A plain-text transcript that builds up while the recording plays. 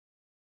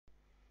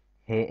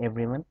Hey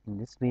everyone, in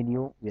this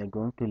video we are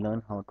going to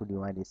learn how to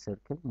divide a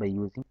circle by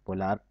using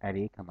polar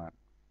array command.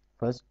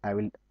 First I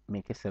will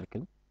make a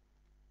circle.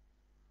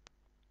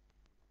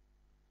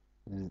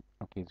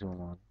 Okay,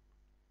 zoom on.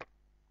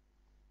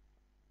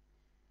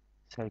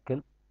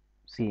 Circle,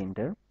 C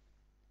enter.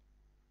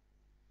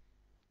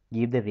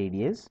 Give the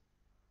radius.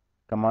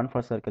 Command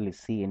for circle is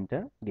C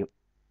enter.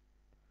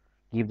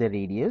 Give the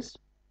radius.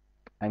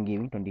 I am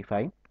giving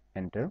 25.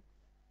 Enter.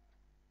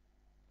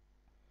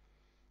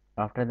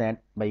 After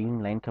that, by using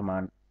line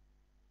command,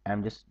 I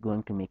am just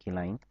going to make a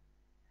line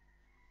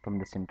from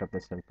the center of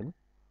the circle.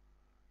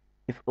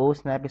 If O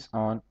snap is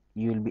on,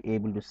 you will be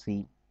able to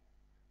see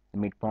the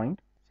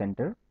midpoint,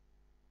 center.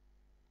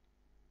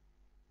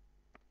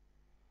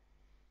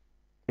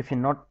 If you're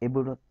not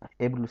able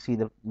to see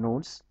the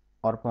nodes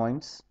or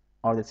points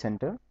or the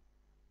center,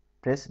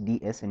 press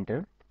DS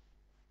enter,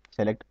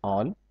 select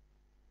all,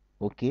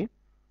 OK.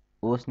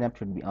 O snap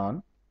should be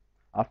on.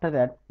 After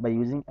that, by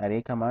using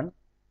array command,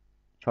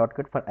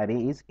 shortcut for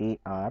array is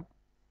AR,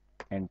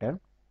 enter.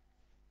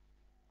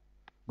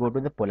 Go to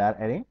the polar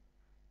array,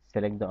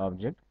 select the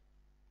object,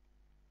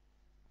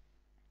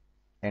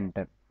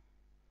 enter.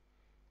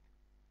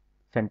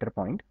 Center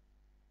point,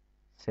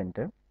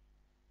 center.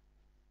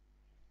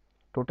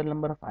 Total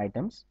number of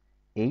items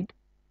 8.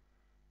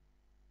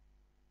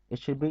 It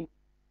should be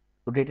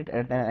rotated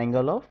at an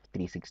angle of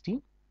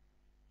 360.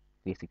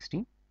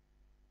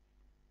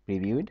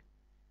 Previewed,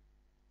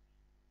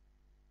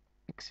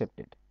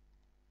 accepted.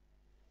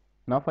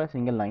 Now for a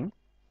single line,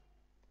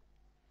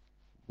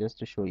 just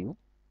to show you,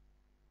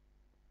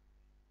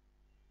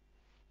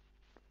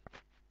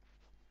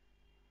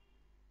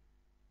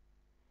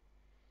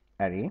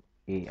 array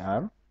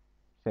AR,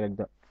 select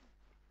the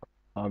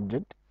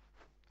object,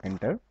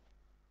 enter.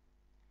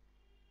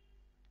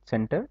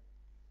 Center,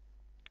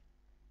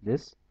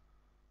 this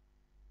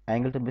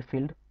angle to be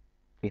filled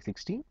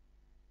 360.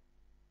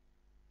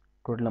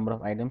 Total number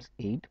of items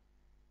 8.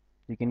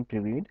 You can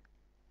preview it,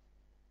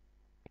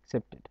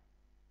 accept it.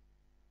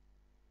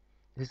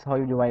 This is how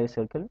you divide a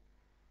circle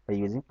by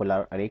using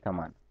polar array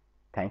command.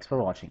 Thanks for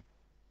watching.